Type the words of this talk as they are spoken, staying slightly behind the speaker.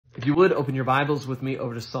If you would, open your Bibles with me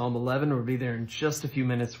over to Psalm 11. We'll be there in just a few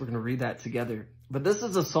minutes. We're going to read that together. But this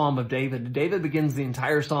is a psalm of David. David begins the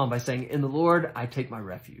entire psalm by saying, "In the Lord, I take my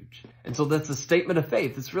refuge." And so that's a statement of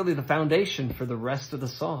faith. It's really the foundation for the rest of the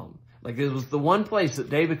psalm. Like, it was the one place that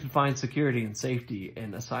David could find security and safety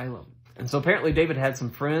and asylum. And so apparently David had some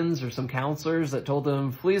friends or some counselors that told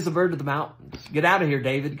him, "Flee as a bird to the mountains. Get out of here,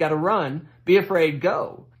 David. You got to run. Be afraid.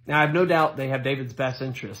 Go." Now, I have no doubt they have David's best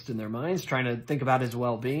interest in their minds, trying to think about his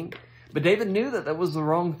well-being. But David knew that that was the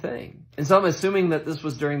wrong thing. And so I'm assuming that this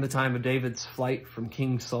was during the time of David's flight from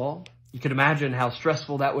King Saul. You could imagine how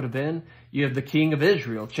stressful that would have been. You have the king of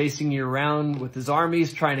Israel chasing you around with his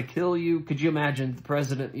armies, trying to kill you. Could you imagine the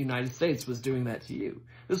president of the United States was doing that to you?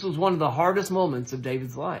 This was one of the hardest moments of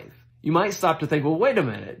David's life. You might stop to think, well, wait a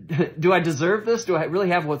minute. Do I deserve this? Do I really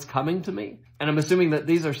have what's coming to me? And I'm assuming that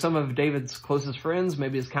these are some of David's closest friends,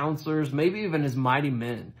 maybe his counselors, maybe even his mighty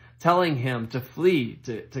men, telling him to flee,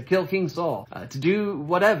 to kill King Saul, to do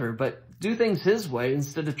whatever, but do things his way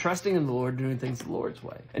instead of trusting in the Lord, doing things the Lord's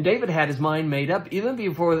way. And David had his mind made up even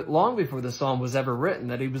long before the psalm was ever written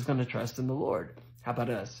that he was going to trust in the Lord. How about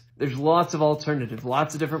us? There's lots of alternatives,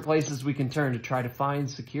 lots of different places we can turn to try to find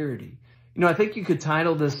security. You know, I think you could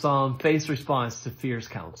title this psalm Faith's Response to Fear's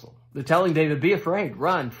Counsel. They're telling David, be afraid,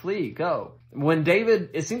 run, flee, go. When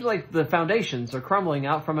David, it seems like the foundations are crumbling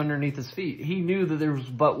out from underneath his feet. He knew that there was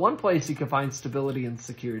but one place he could find stability and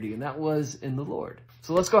security, and that was in the Lord.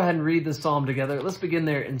 So let's go ahead and read this psalm together. Let's begin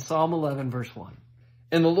there in Psalm 11, verse 1.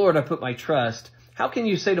 "In the Lord I put my trust. How can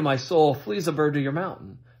you say to my soul, flee as a bird to your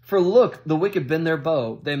mountain? For look, the wicked bend their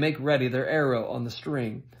bow. They make ready their arrow on the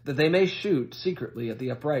string, that they may shoot secretly at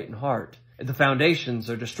the upright in heart. If the foundations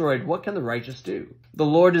are destroyed, what can the righteous do? The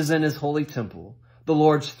Lord is in his holy temple. The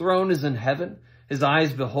Lord's throne is in heaven. His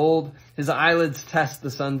eyes behold, his eyelids test the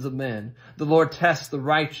sons of men. The Lord tests the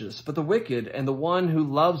righteous, but the wicked and the one who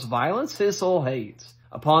loves violence, his soul hates.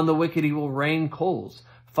 Upon the wicked he will rain coals,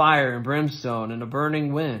 fire and brimstone, and a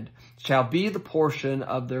burning wind shall be the portion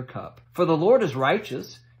of their cup. For the Lord is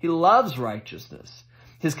righteous. He loves righteousness.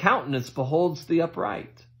 His countenance beholds the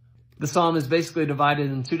upright." The psalm is basically divided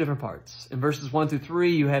in two different parts. In verses 1 through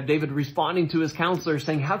 3, you have David responding to his counselor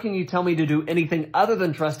saying, "How can you tell me to do anything other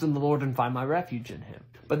than trust in the Lord and find my refuge in him?"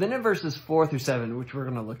 But then in verses 4 through 7, which we're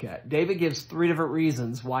going to look at, David gives three different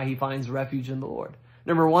reasons why he finds refuge in the Lord.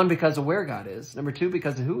 Number 1, because of where God is. Number 2,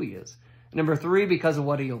 because of who he is. Number 3, because of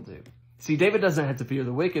what he'll do. See, David doesn't have to fear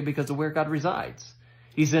the wicked because of where God resides.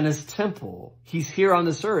 He's in his temple. He's here on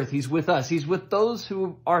this earth. He's with us. He's with those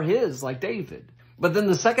who are his, like David. But then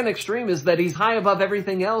the second extreme is that he's high above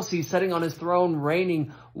everything else. He's sitting on his throne,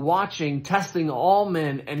 reigning, watching, testing all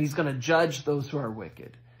men, and he's going to judge those who are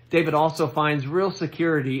wicked. David also finds real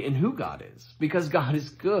security in who God is, because God is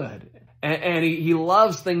good. And he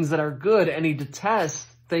loves things that are good, and he detests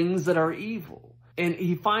things that are evil. And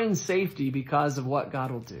he finds safety because of what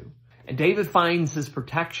God will do. And David finds his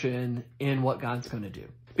protection in what God's going to do.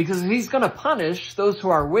 Because he's going to punish those who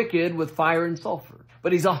are wicked with fire and sulfur.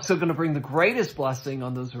 But he's also going to bring the greatest blessing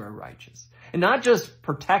on those who are righteous. And not just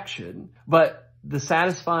protection, but the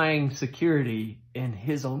satisfying security in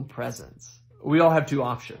his own presence. We all have two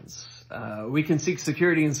options. We can seek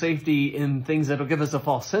security and safety in things that will give us a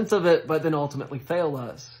false sense of it, but then ultimately fail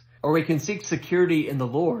us. Or we can seek security in the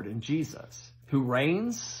Lord, in Jesus, who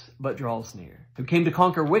reigns but draws near, who came to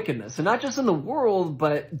conquer wickedness, and not just in the world,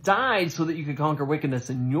 but died so that you could conquer wickedness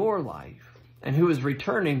in your life, and who is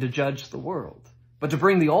returning to judge the world, but to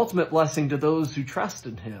bring the ultimate blessing to those who trust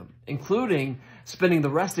in him, including spending the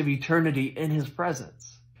rest of eternity in his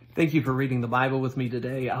presence. Thank you for reading the Bible with me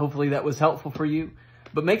today. Hopefully that was helpful for you.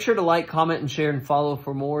 But make sure to like, comment, and share, and follow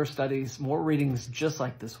for more studies, more readings just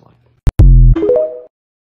like this one.